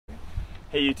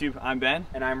Hey YouTube, I'm Ben.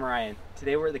 And I'm Ryan.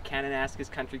 Today we're at the Kananaskis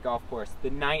Country Golf Course, the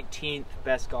 19th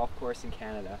best golf course in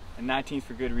Canada. And 19th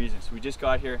for good reason. So we just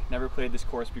got here, never played this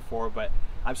course before, but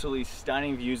absolutely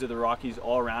stunning views of the Rockies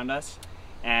all around us.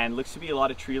 And looks to be a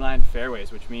lot of tree-lined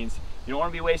fairways, which means you don't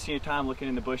want to be wasting your time looking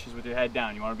in the bushes with your head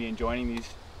down. You want to be enjoying these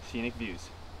scenic views.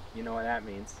 You know what that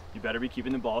means. You better be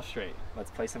keeping the ball straight.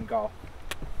 Let's play some golf.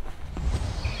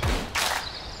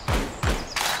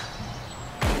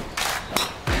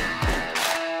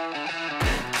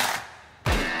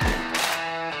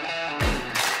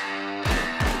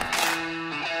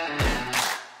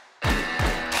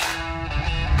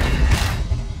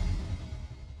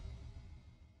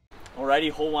 Alrighty,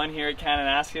 hole one here at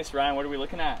Kananaskis. Ryan, what are we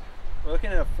looking at? We're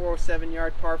looking at a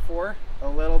 407-yard par 4. A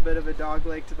little bit of a dog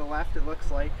leg to the left, it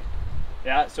looks like.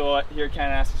 Yeah, so here at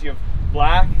Kananaskis you have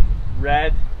black,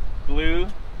 red, blue,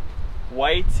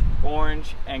 white,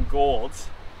 orange, and golds.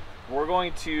 We're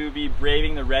going to be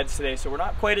braving the reds today, so we're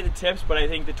not quite at the tips, but I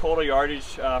think the total yardage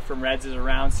from reds is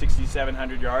around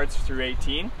 6,700 yards through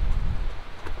 18.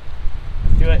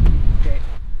 Let's do it. Okay.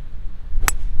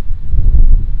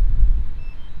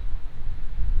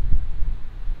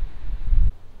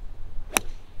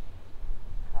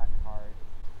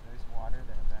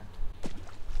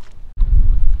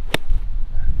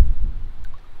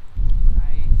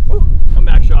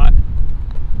 Comeback shot.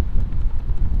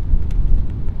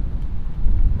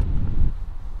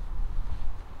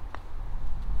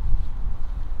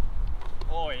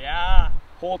 Oh yeah.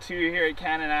 Hole 2 here at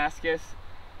Kananaskis,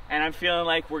 and I'm feeling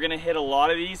like we're gonna hit a lot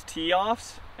of these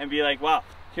tee-offs and be like, wow,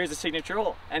 here's a signature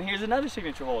hole, and here's another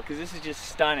signature hole, because this is just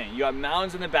stunning. You got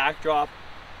mountains in the backdrop,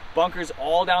 bunkers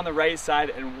all down the right side,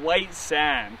 and white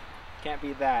sand. Can't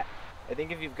beat that. I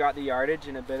think if you've got the yardage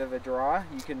and a bit of a draw,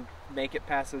 you can make it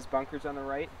past those bunkers on the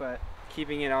right, but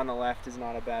keeping it on the left is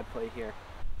not a bad play here.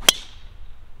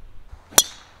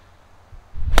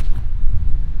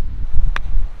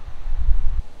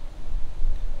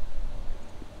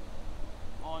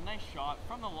 Oh, nice shot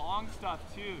from the long stuff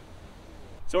too.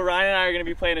 So Ryan and I are going to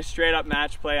be playing a straight up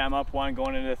match play. I'm up one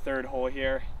going into the third hole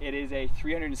here. It is a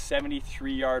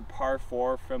 373-yard par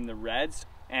 4 from the reds,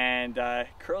 and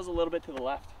curls a little bit to the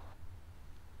left.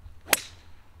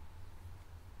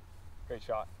 Great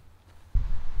shot.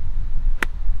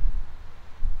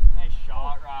 Nice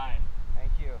shot, Ryan.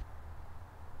 Thank you.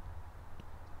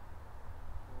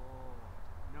 Oh,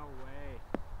 no way.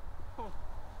 Oh,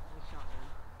 nice shot, man.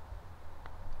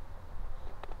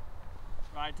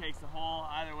 Ryan takes the hole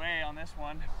either way on this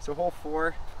one. So hole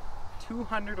 4,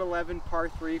 211 par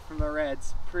 3 from the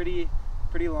reds. Pretty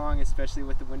long, especially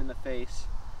with the wind in the face.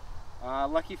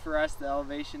 Lucky for us, the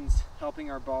elevation's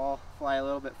helping our ball fly a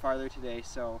little bit farther today,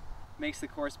 so makes the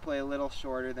course play a little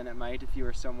shorter than it might if you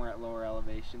were somewhere at lower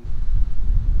elevation.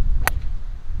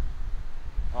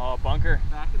 Oh, bunker.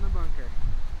 Back in the bunker.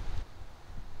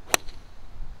 Oh,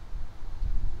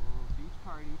 beach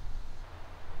party.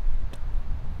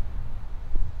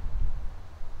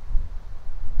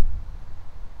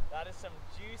 That is some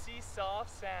juicy,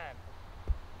 soft sand.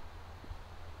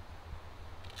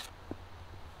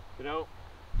 Good out.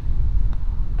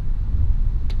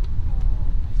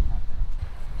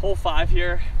 Hole 5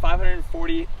 here,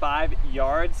 545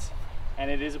 yards, and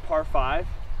it is a par 5.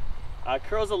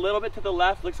 Curls a little bit to the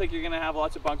left. Looks like you're going to have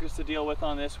lots of bunkers to deal with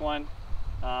on this one,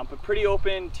 but pretty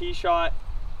open tee shot.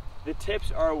 The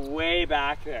tips are way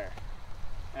back there,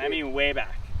 and I mean way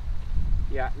back.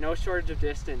 Yeah, no shortage of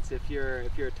distance if you're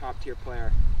a top tier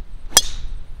player.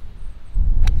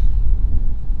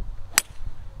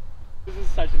 This is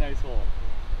such a nice hole.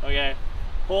 Okay,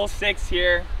 hole 6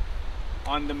 here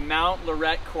on the Mount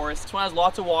Lorette course. This one has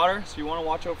lots of water, so you want to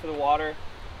watch out for the water.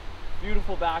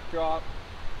 Beautiful backdrop.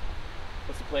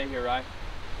 What's the play here, Ryan?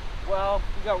 Well,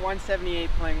 we got 178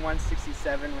 playing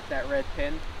 167 with that red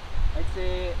pin. I'd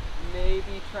say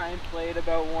maybe try and play it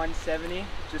about 170,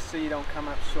 just so you don't come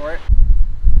up short.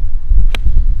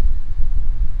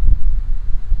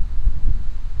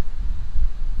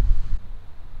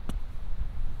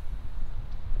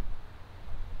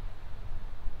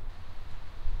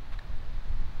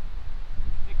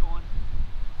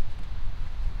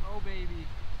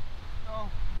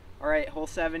 Alright, hole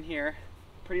 7 here.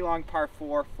 Pretty long par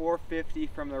 4, 450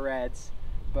 from the reds,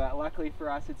 but luckily for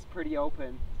us it's pretty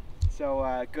open.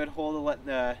 So good hole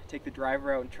to take the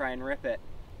driver out and try and rip it.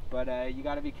 But you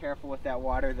got to be careful with that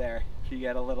water there if you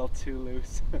get a little too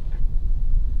loose.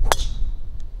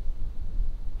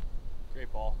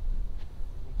 Great ball.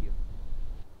 Thank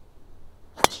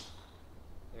you.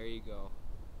 There you go.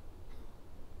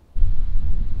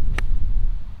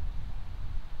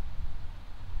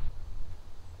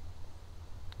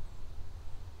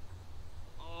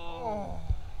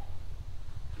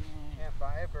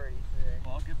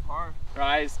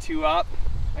 Rise 2 up.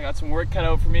 I got some work cut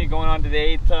out for me going on to the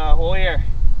 8th hole here.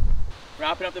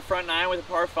 Wrapping up the front 9 with a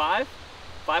par 5.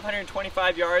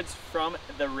 525 yards from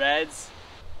the Reds.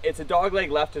 It's a dog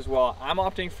leg left as well. I'm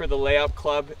opting for the layup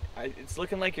club. It's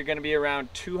looking like you're going to be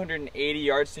around 280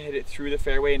 yards to hit it through the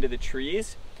fairway into the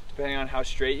trees, depending on how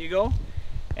straight you go.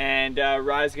 And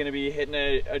Rye's going to be hitting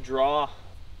a draw.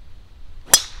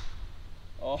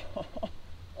 Oh,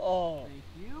 oh. Thank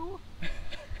you.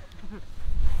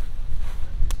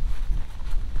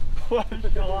 What a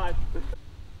shot.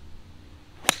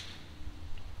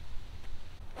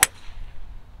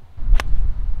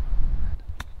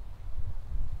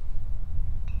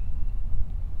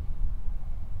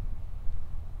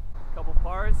 Couple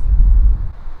pars,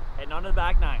 heading on to the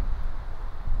back 9.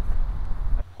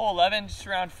 Hole 11, just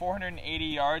around 480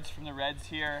 yards from the Reds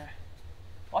here.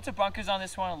 Lots of bunkers on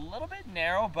this one, a little bit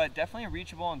narrow, but definitely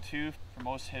reachable in 2 for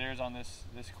most hitters on this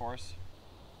course.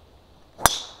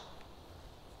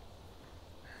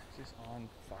 Just on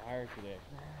fire today.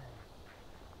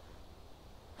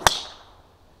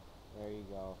 There you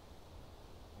go.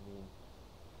 I mean,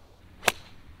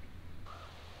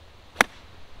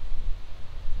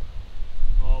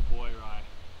 oh boy, Rye.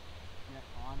 get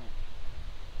on it.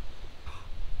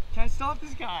 Can't stop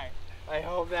this guy. I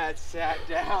hope that sat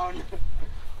down.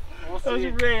 We'll That was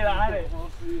see. great at it.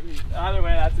 We'll see. Either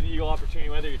way, that's an eagle opportunity,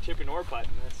 whether you're chipping or putting.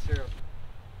 That's true.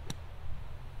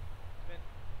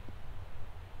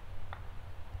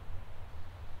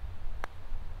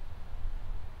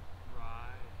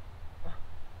 Right.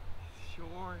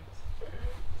 Short.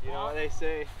 You know what they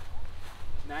say?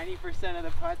 90% of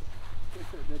the putts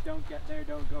that don't get there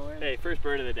don't go in. Hey, first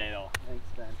bird of the day though. Thanks,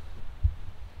 Ben.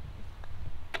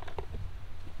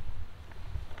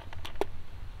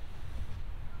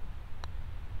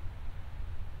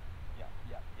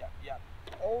 Yep.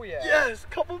 Oh yeah. Yes,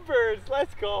 couple birds.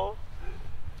 Let's go.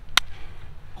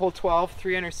 Hole 12,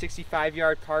 365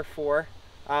 yard par 4.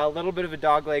 A little bit of a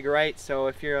dog leg right, so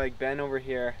if you're like Ben over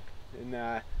here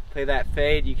and play that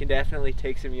fade, you can definitely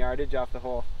take some yardage off the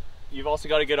hole. You've also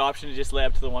got a good option to just lay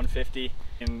up to the 150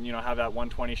 and have that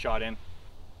 120 shot in.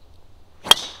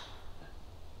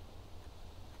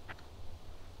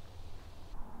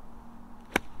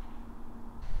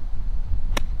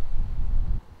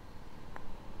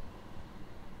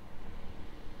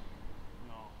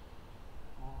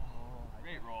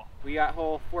 We got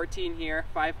hole 14 here,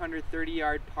 530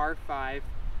 yard par 5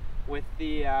 with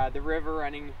the river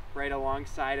running right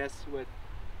alongside us with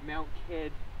Mount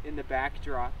Kidd in the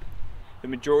backdrop. The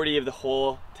majority of the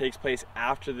hole takes place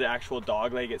after the actual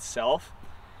dogleg itself.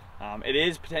 It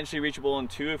is potentially reachable in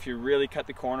 2 if you really cut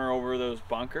the corner over those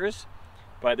bunkers,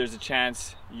 but there's a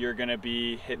chance you're going to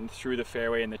be hitting through the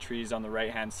fairway in the trees on the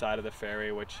right hand side of the fairway,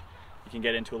 which you can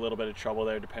get into a little bit of trouble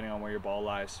there depending on where your ball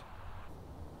lies.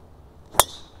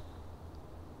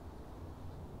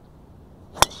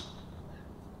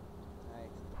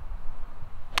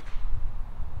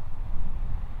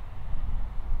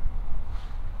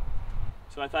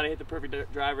 So I thought I hit the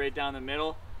perfect drive right down the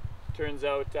middle. Turns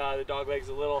out the dog leg's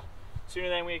a little sooner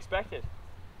than we expected.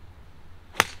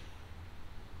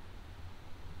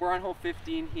 We're on hole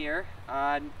 15 here,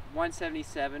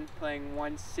 177, playing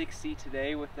 160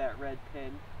 today with that red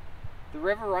pin. The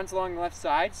river runs along the left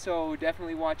side, so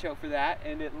definitely watch out for that.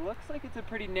 And it looks like it's a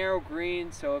pretty narrow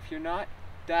green, so if you're not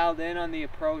dialed in on the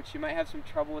approach, you might have some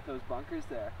trouble with those bunkers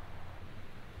there.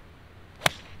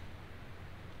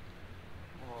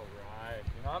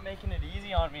 You're not making it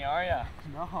easy on me, are ya?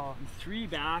 No. 3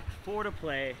 back, 4 to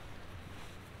play.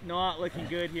 Not looking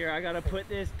good here. I gotta put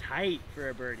this tight for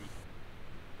a birdie.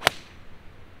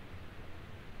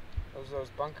 Those are those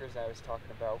bunkers I was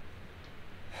talking about.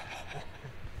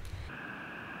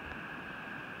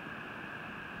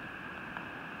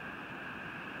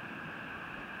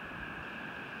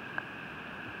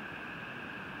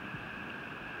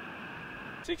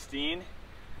 .16.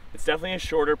 It's definitely a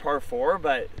shorter par 4,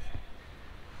 but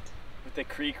with the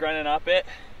creek running up it,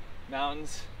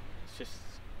 mountains, it's just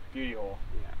beauty hole.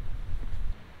 Yeah.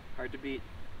 Hard to beat.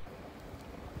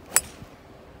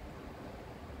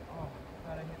 Oh,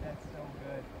 God, I hit that so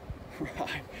good.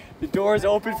 Right. The door's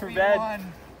open for bed.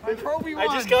 I probably won.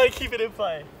 I just gotta keep it in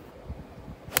play.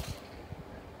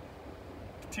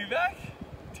 2 back?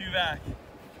 2 back.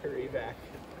 3 back.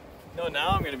 No, now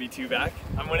I'm gonna be 2 back.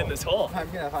 I'm winning this hole.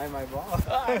 I'm gonna find my ball.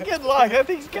 Good luck, that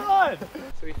thing's gone.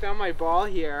 So we found my ball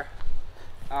here.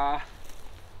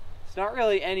 It's not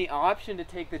really any option to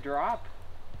take the drop.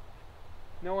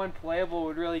 No unplayable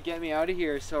would really get me out of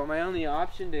here, so my only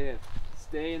option to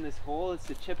stay in this hole is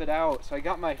to chip it out. So I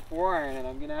got my 4-iron and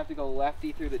I'm gonna have to go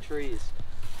lefty through the trees.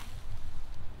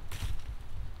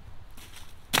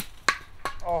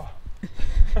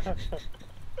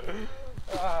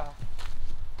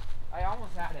 I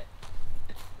almost had it.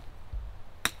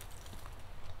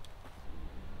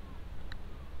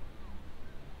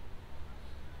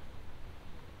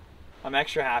 I'm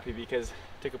extra happy because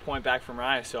I took a point back from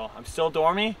Rye, so I'm still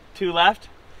dormy. 2 left,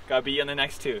 gotta beat you on the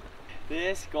next 2.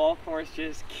 This golf course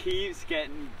just keeps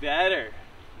getting better.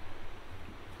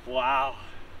 Wow.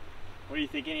 What are you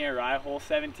thinking here, Rye? Hole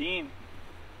 17.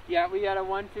 Yeah, we got a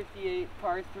 158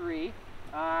 par 3.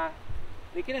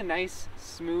 Making a nice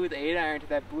smooth 8-iron to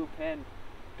that blue pin.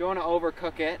 Don't want to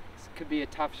overcook it. This could be a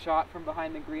tough shot from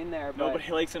behind the green there. But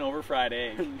nobody likes an over-fried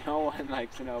egg. No one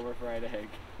likes an over-fried egg.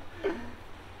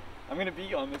 I'm gonna beat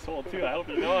you on this hole too. I hope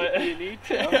you know it. You need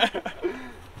to.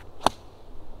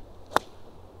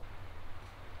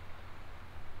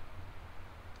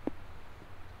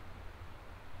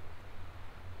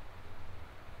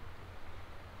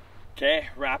 Okay,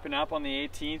 wrapping up on the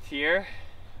 18th here.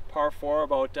 Par 4,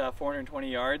 about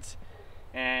 420 yards.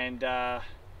 And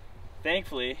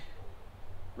thankfully,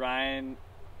 Ryan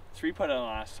 3-putted on the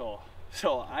last hole.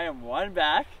 So I am 1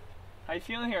 back. How you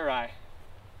feeling here, Ryan?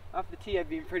 Off the tee, I've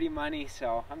been pretty money,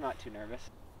 so I'm not too nervous.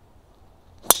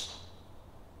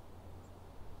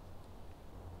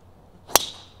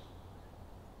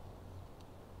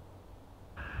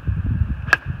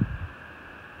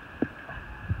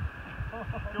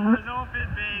 Doors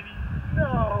open, baby.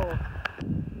 No.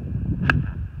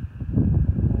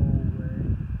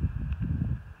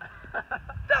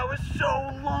 That was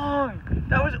so long.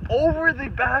 That was over the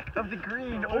back of the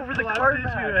green, over the cart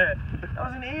to it. That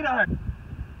was an 8-iron.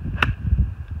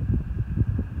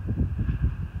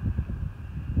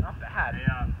 Not bad.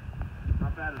 Yeah.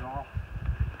 Not bad at all.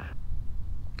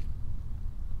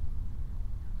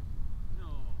 No.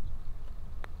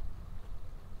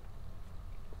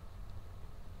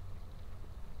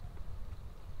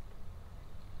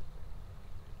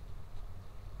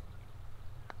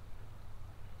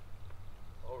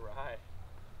 All right.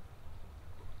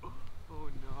 Oh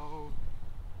no.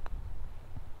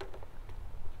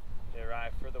 They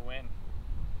arrived for the win.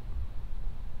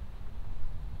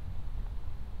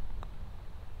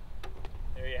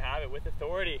 There you have it, with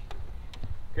authority.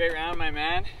 Great round, my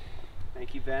man.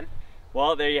 Thank you, Ben.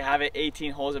 Well, there you have it,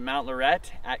 18 holes at Mount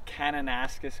Lorette at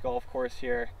Kananaskis golf course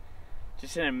here.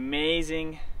 Just an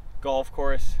amazing golf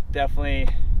course. Definitely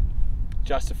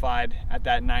justified at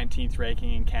that 19th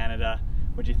ranking in Canada.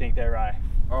 What'd you think there, Rye?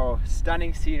 Oh,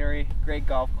 stunning scenery, great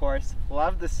golf course.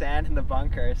 Love the sand and the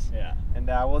bunkers. Yeah. And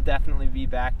we'll definitely be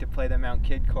back to play the Mount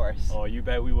Kidd course. Oh, you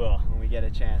bet we will. When we get a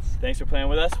chance. Thanks for playing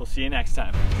with us. We'll see you next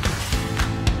time.